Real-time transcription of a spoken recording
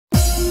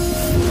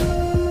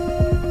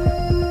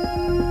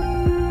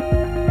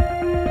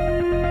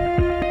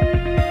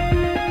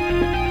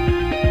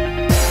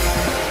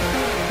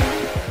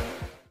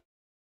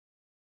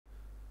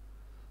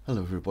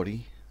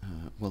everybody,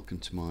 welcome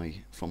to my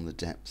From the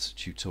Depths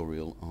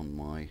tutorial on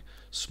my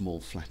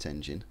Small Flat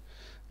engine.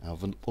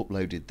 I've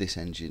uploaded this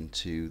engine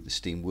to the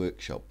Steam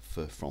workshop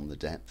for From the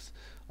Depths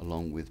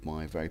along with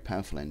my very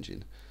powerful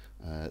engine.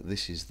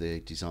 This is the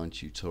design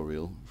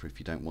tutorial for if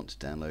you don't want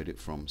to download it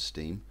from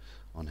Steam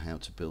on how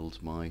to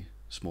build my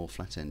Small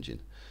Flat engine.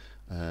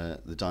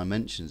 The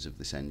dimensions of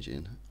this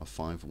engine are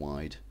 5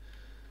 wide,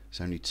 it's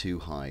only 2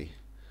 high,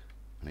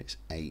 and it's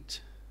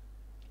 8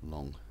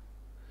 long.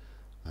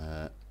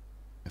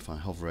 If I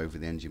hover over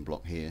the engine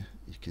block here,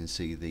 you can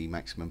see the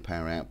maximum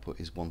power output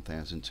is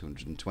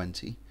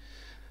 1220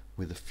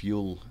 with a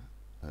fuel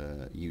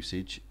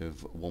usage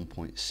of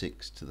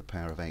 1.6 to the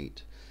power of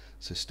 8.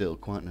 So still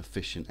quite an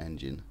efficient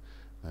engine,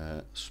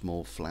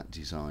 small flat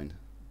design,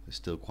 it's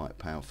still quite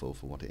powerful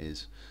for what it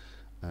is.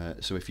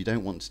 So if you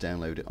don't want to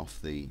download it off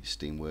the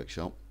Steam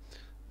workshop,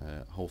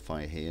 hold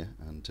fire here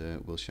and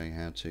we'll show you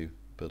how to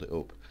build it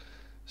up.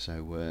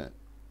 So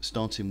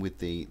starting with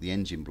the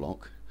engine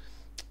block,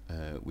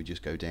 we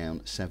just go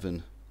down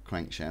 7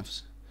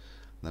 crankshafts,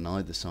 then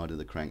either side of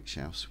the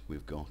crankshafts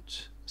we've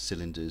got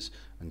cylinders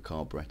and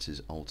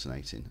carburetors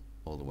alternating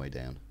all the way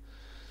down.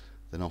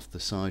 Then off the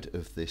side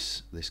of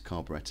this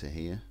carburetor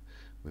here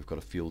we've got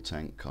a fuel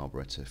tank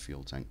carburetor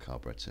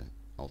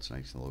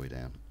alternating all the way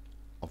down,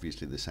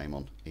 obviously the same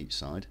on each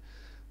side.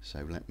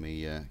 So let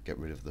me get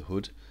rid of the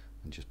hood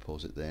and just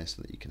pause it there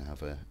so that you can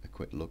have a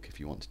quick look if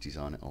you want to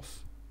design it off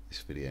this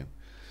video.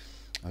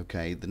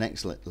 Okay, the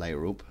next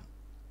layer up,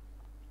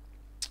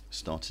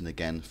 starting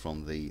again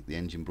from the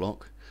engine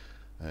block,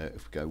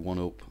 if we go one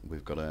up,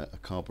 we've got a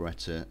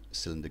carburetor,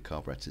 cylinder,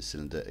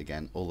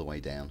 again all the way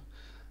down.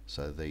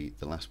 So the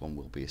last one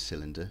will be a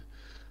cylinder.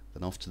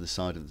 Then off to the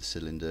side of the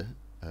cylinder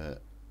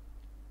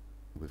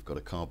we've got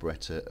a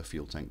carburetor, a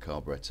fuel tank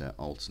carburetor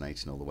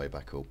alternating all the way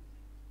back up.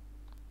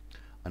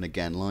 And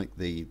again, like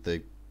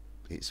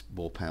its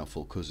more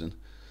powerful cousin,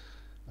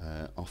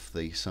 off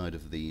the side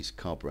of these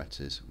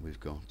carburetors we've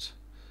got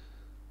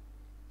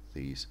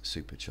these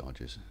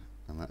superchargers,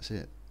 and that's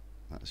it.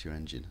 That's your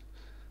engine.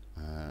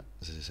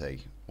 As I say,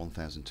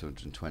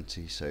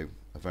 1220, so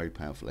a very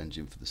powerful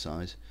engine for the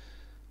size,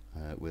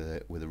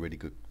 with a really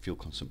good fuel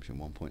consumption,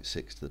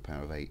 1.6 to the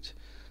power of 8.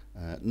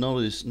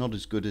 Not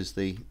as good as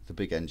the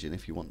big engine.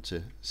 If you want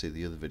to see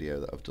the other video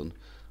that I've done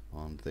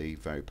on the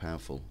very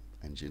powerful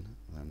engine,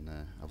 then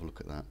have a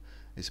look at that.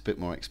 It's a bit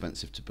more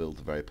expensive to build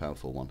the very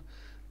powerful one.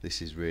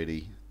 This is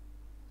really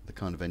the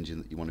kind of engine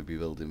that you want to be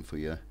building for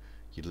your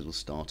little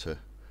starter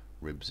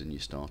ribs and your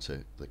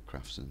starter the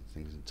crafts and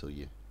things until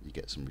you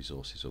get some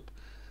resources up.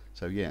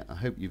 So yeah, I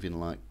hope you've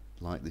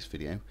liked this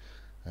video.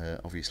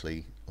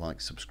 Obviously like,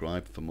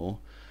 subscribe for more.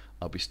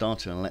 I'll be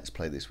starting a let's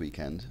play this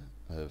weekend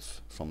of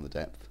From the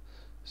Depth,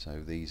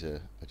 so these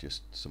are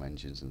just some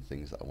engines and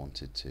things that I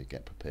wanted to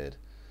get prepared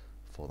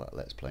for that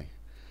let's play.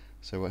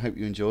 So I hope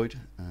you enjoyed,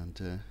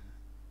 and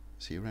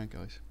see you around,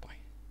 guys. Bye.